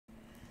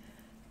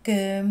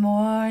Good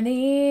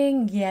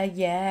morning.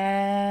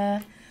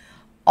 Yeah.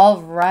 All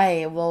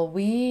right. Well,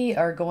 we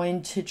are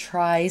going to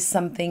try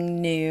something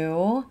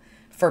new,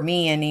 for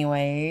me,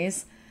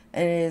 anyways.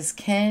 It is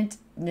Kent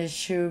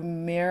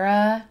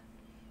Nishimura.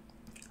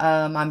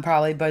 I'm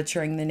probably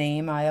butchering the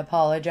name. I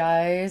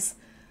apologize.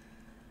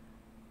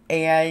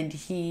 And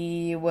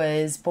he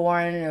was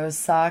born in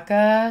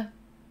Osaka.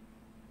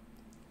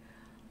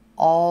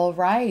 All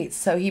right.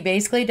 So he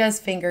basically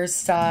does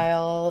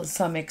fingerstyle.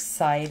 So I'm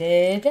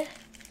excited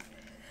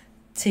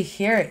to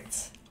hear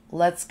it.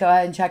 Let's go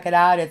ahead and check it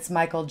out. It's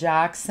Michael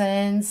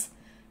Jackson's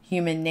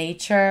Human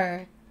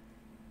Nature.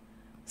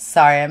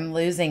 Sorry, I'm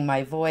losing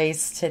my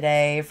voice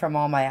today from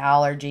all my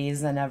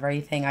allergies and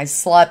everything. I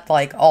slept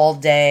like all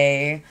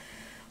day.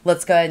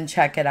 Let's go ahead and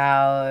check it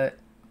out.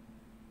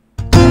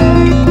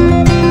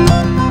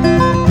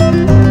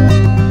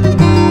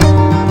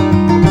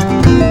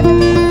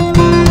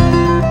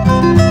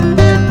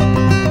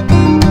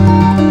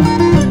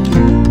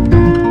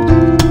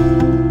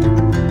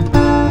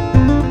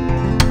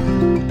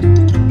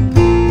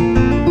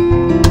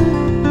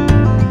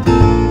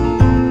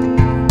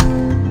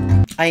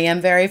 I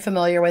am very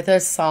familiar with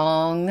this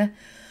song.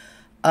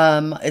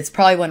 It's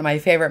probably one of my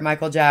favorite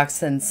Michael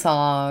Jackson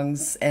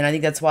songs, and I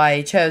think that's why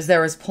I chose.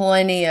 There was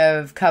plenty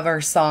of cover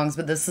songs,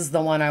 but this is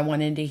the one I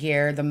wanted to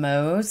hear the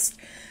most.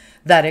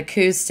 That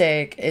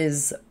acoustic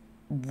is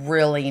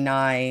really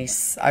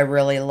nice. I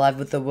really love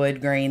with the wood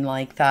grain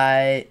like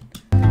that.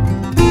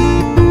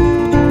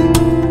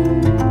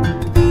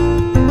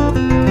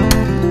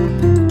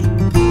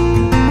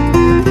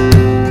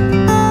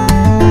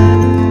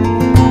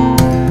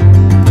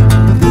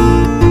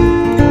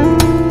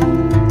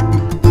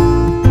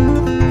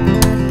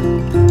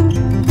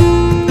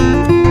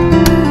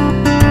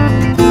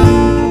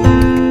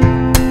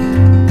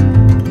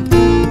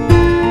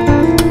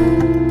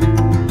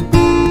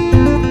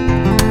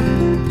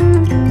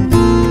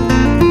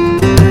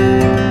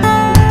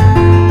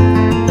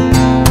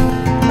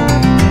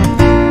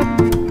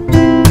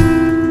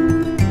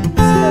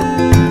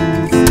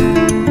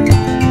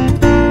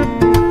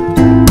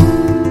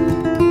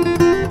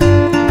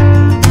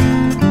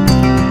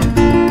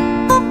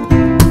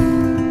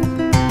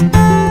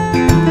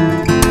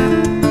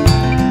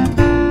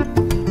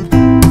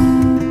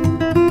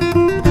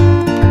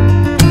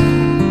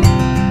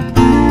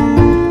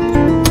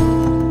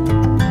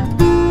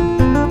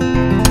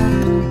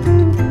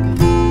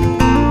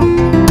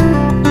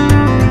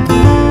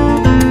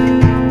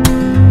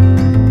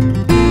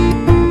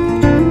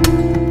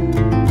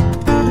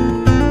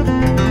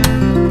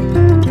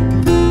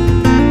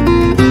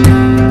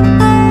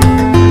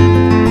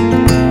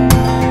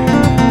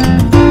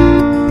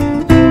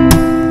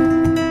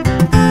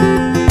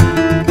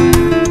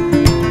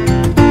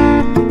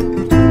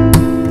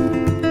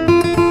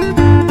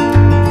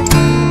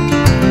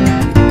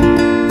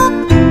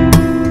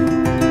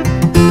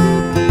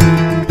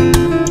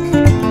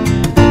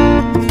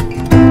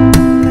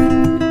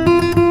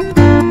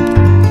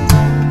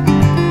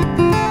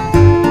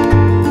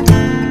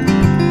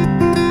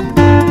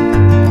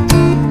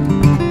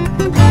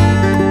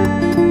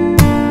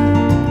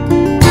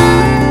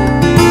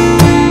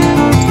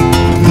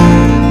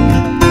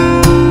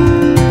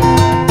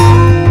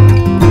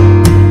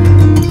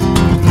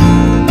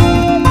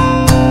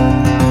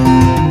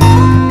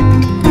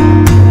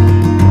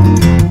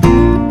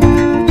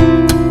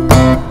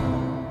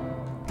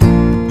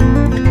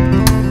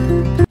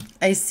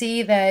 I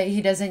see that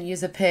he doesn't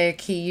use a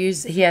pick. He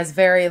has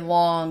very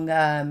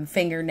long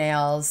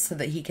fingernails so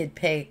that he could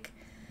pick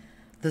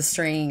the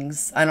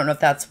strings. I don't know if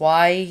that's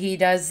why he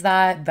does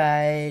that,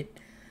 but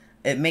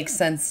it makes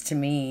sense to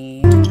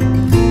me.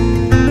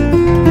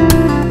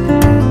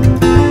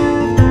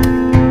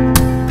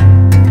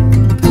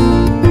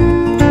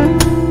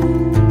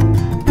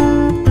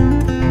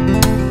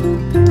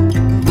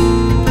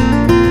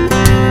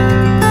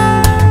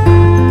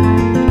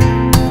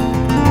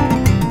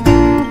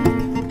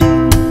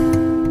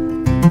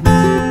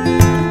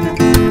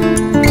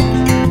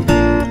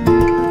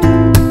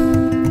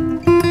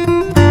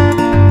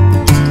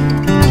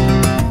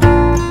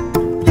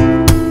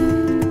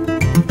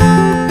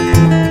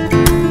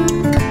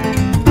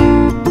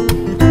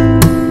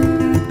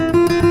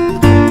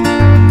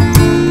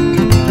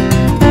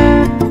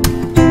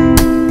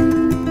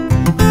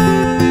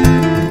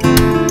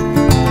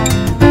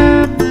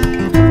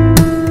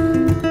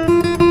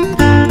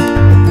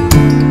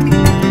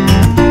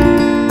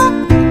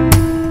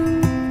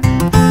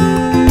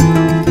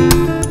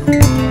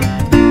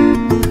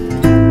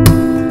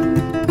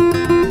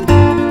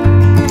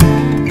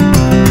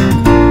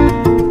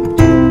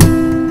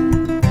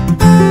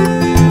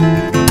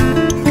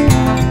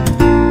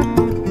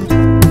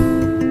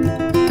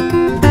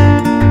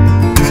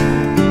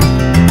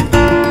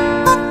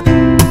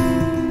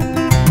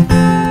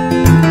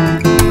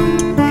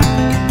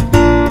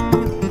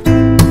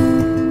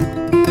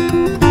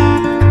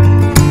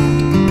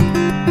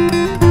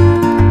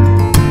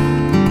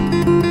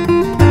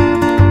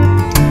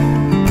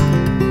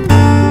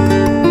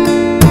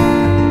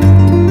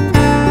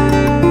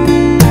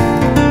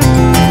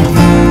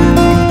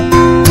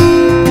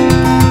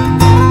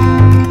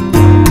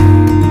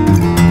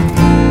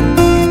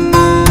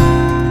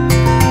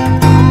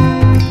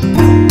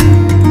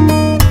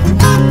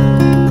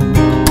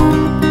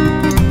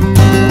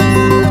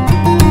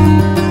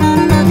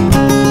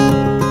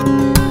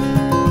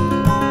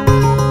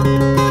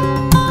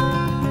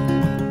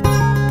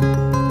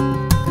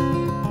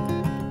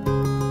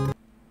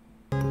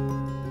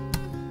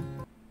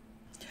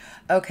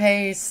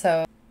 Okay,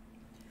 so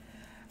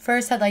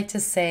first I'd like to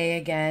say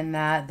again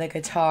that the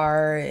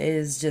guitar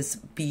is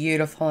just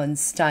beautiful and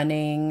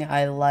stunning.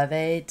 I love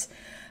it.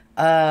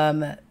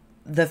 The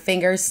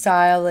finger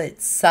style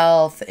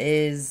itself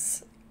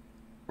is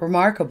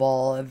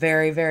remarkable.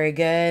 Very, very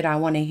good. I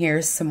want to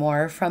hear some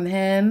more from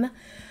him.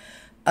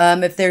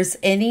 If there's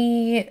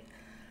any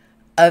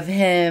of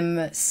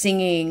him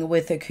singing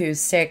with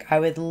acoustic, I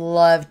would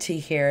love to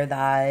hear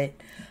that.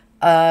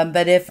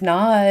 But if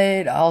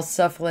not, I'll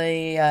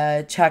definitely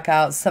check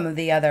out some of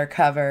the other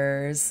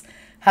covers.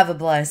 Have a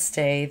blessed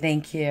day.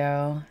 Thank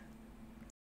you.